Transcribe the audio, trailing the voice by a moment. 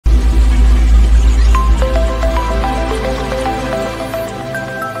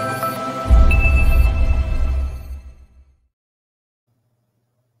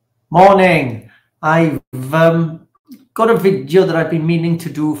Morning. I've got a video that I've been meaning to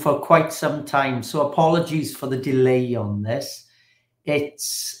do for quite some time, so apologies for the delay on this.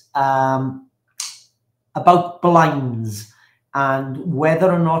 It's about blinds and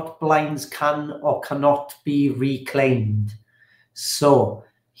whether or not blinds can or cannot be reclaimed. So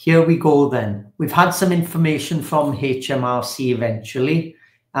here we go then. We've had some information from HMRC eventually,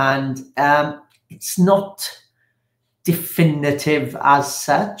 and it's not definitive as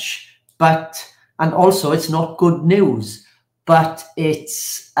such, and also it's not good news, but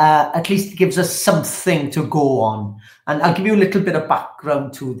it's at least it gives us something to go on. And I'll give you a little bit of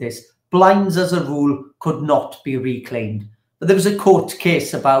background to this. Blinds as a rule could not be reclaimed, but there was a court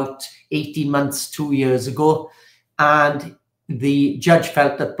case about 18 months, 2 years ago, and the judge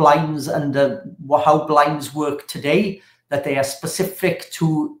felt that blinds and how blinds work today, that they are specific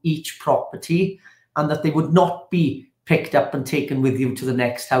to each property and that they would not be picked up and taken with you to the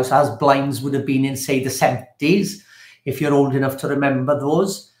next house as blinds would have been in, say, the 70s. If you're old enough to remember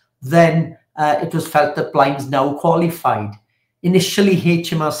those, then it was felt that blinds now qualified. Initially,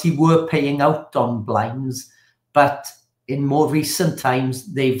 HMRC were paying out on blinds, but in more recent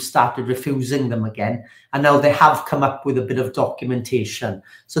times, they've started refusing them again. And now they have come up with a bit of documentation.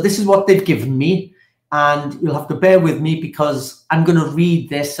 So this is what they've given me. And you'll have to bear with me because I'm going to read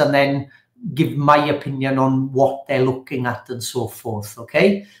this and then give my opinion on what they're looking at and so forth.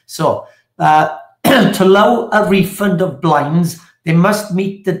 Okay, so to allow a refund of blinds, they must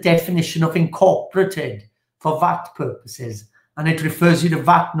meet the definition of incorporated for VAT purposes, and it refers you to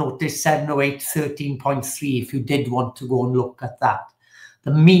VAT notice 708.13.3 if you did want to go and look at that.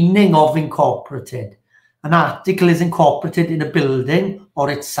 The meaning of incorporated: an article is incorporated in a building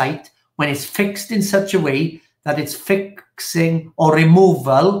or its site when it's fixed in such a way that its fixing or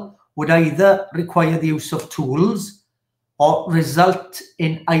removal would either require the use of tools or result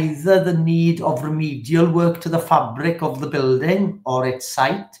in either the need of remedial work to the fabric of the building or its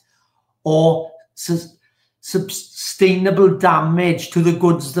site, or sustainable damage to the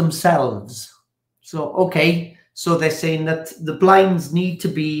goods themselves. So, okay, so they're saying that the blinds need to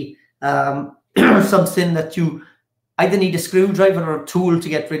be something that you either need a screwdriver or a tool to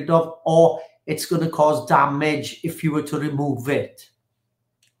get rid of, or it's going to cause damage if you were to remove it.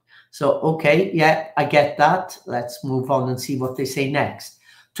 So, okay, yeah, I get that. Let's move on and see what they say next.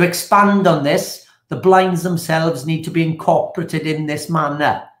 To expand on this, the blinds themselves need to be incorporated in this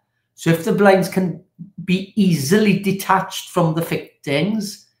manner. So if the blinds can be easily detached from the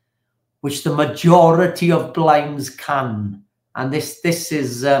fittings, which the majority of blinds can, and this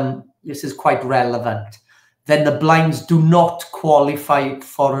is quite relevant, then the blinds do not qualify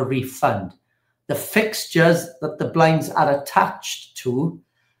for a refund. The fixtures that the blinds are attached to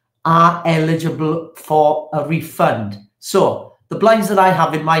are eligible for a refund. So the blinds that I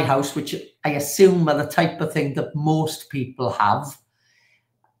have in my house, which I assume are the type of thing that most people have,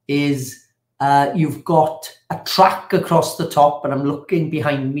 is you've got a track across the top, and I'm looking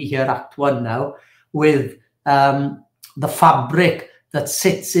behind me here at one now, with the fabric that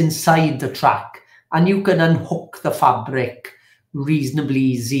sits inside the track, and you can unhook the fabric reasonably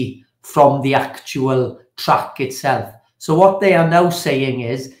easy from the actual track itself. So what they are now saying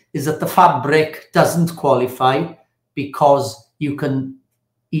is that the fabric doesn't qualify because you can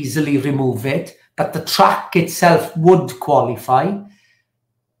easily remove it, but the track itself would qualify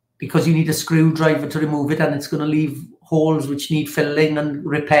because you need a screwdriver to remove it, and it's going to leave holes which need filling and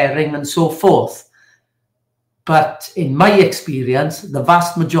repairing and so forth. But in my experience, the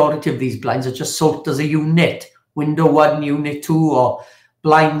vast majority of these blinds are just sold as a unit, window 1, unit 2, or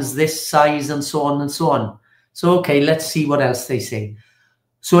blinds this size and so on and so on. So, okay, let's see what else they say.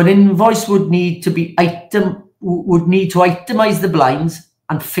 So an invoice would need to itemize the blinds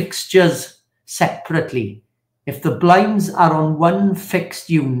and fixtures separately. If the blinds are on one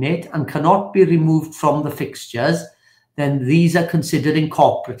fixed unit and cannot be removed from the fixtures, then these are considered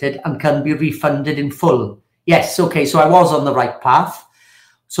incorporated and can be refunded in full. Yes, okay, so I was on the right path.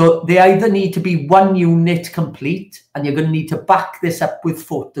 So they either need to be one unit complete, and you're going to need to back this up with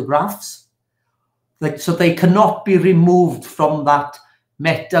photographs, so they cannot be removed from that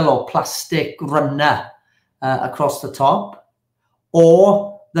metal or plastic runner across the top,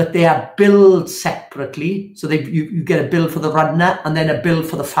 or that they are billed separately. So you get a bill for the runner and then a bill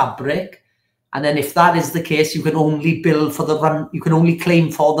for the fabric. And then if that is the case, you can only bill for you can only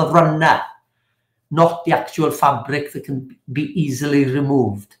claim for the runner, not the actual fabric that can be easily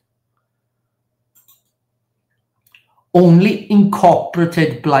removed. Only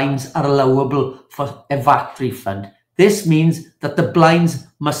incorporated blinds are allowable for a VAT refund. This means that the blinds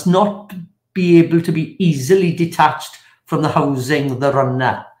must not be able to be easily detached from the housing of the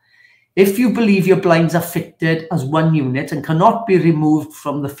runner. If you believe your blinds are fitted as one unit and cannot be removed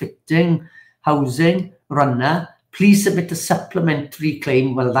from the fitting, housing, runner, please submit a supplementary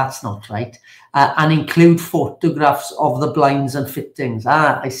claim. Well, that's not right. And include photographs of the blinds and fittings.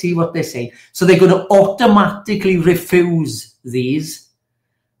 I see what they're saying. So they're going to automatically refuse these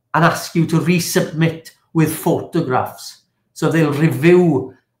and ask you to resubmit with photographs. So they'll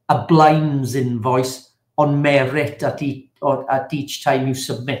review a blinds invoice on merit at each time you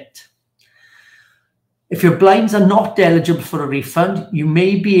submit. If your blinds are not eligible for a refund, you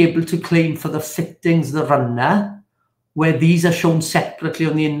may be able to claim for the fittings, the runner, where these are shown separately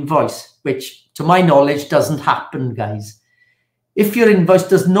on the invoice, which to my knowledge doesn't happen, guys. If your invoice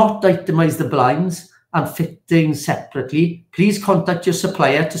does not itemize the blinds and fittings separately, please contact your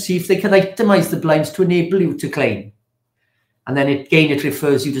supplier to see if they can itemize the blinds to enable you to claim. And then again, it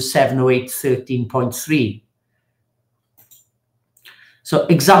refers you to 708.13.3. So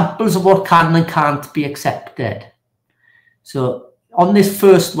examples of what can and can't be accepted. So on this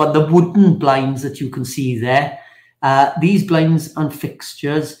first one, the wooden blinds that you can see there, these blinds and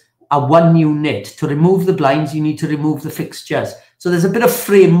fixtures are one unit. To remove the blinds, you need to remove the fixtures. So there's a bit of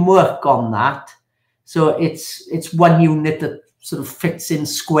framework on that. So it's one unit that sort of fits in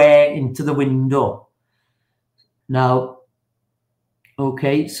square into the window. Now,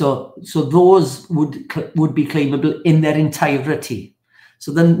 okay, so those would be claimable in their entirety.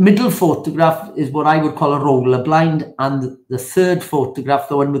 So the middle photograph is what I would call a roller blind, and the third photograph,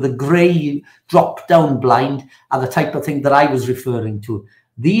 the one with the grey drop-down blind, are the type of thing that I was referring to.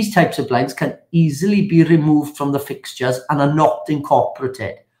 These types of blinds can easily be removed from the fixtures and are not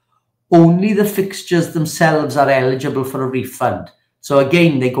incorporated. Only the fixtures themselves are eligible for a refund. So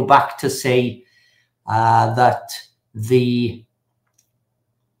again, they go back to say that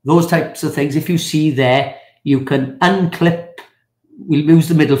those types of things, if you see there, you can unclip. We'll use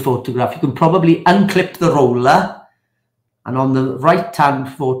the middle photograph. You can probably unclip the roller, and on the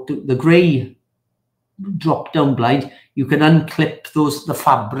right-hand photo, the grey drop-down blind, you can unclip the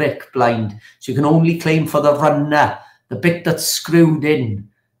fabric blind. So you can only claim for the runner, the bit that's screwed in.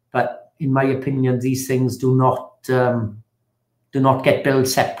 But in my opinion, these things do not get billed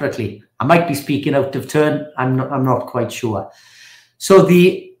separately. I might be speaking out of turn. I'm not quite sure. So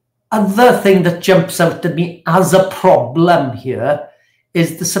the other thing that jumps out at me as a problem here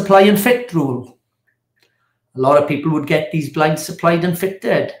is the supply and fit rule. A lot of people would get these blinds supplied and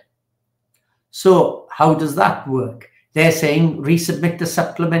fitted. So how does that work? They're saying resubmit the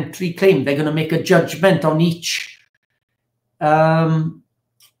supplementary claim. They're going to make a judgment on each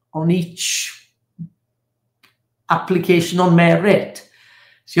application on merit.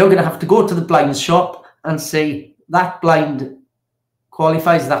 So you're going to have to go to the blinds shop and say, that blind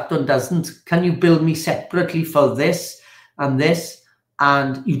qualifies, that one doesn't. Can you bill me separately for this and this?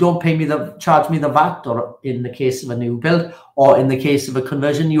 And you don't charge me the VAT, or in the case of a new build, or in the case of a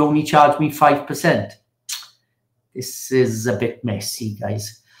conversion, you only charge me 5%. This is a bit messy,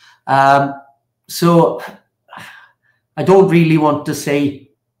 guys. So I don't really want to say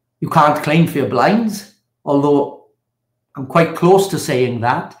you can't claim for your blinds, although I'm quite close to saying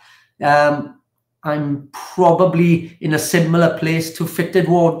that. I'm probably in a similar place to fitted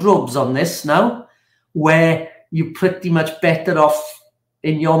wardrobes on this now, where you're pretty much better off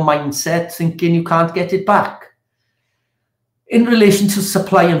in your mindset thinking you can't get it back. In relation to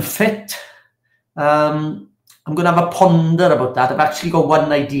supply and fit, I'm going to have a ponder about that. I've actually got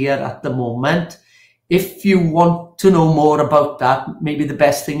one idea at the moment. If you want to know more about that, maybe the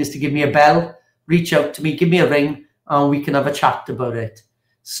best thing is to give me a bell, reach out to me, give me a ring, and we can have a chat about it.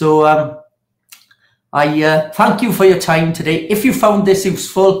 So I thank you for your time today. If you found this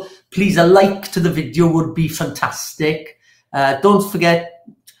useful, please a like to the video would be fantastic. Don't forget,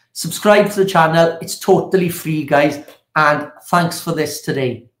 subscribe to the channel. It's totally free, guys. And thanks for this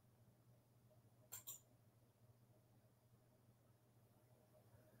today.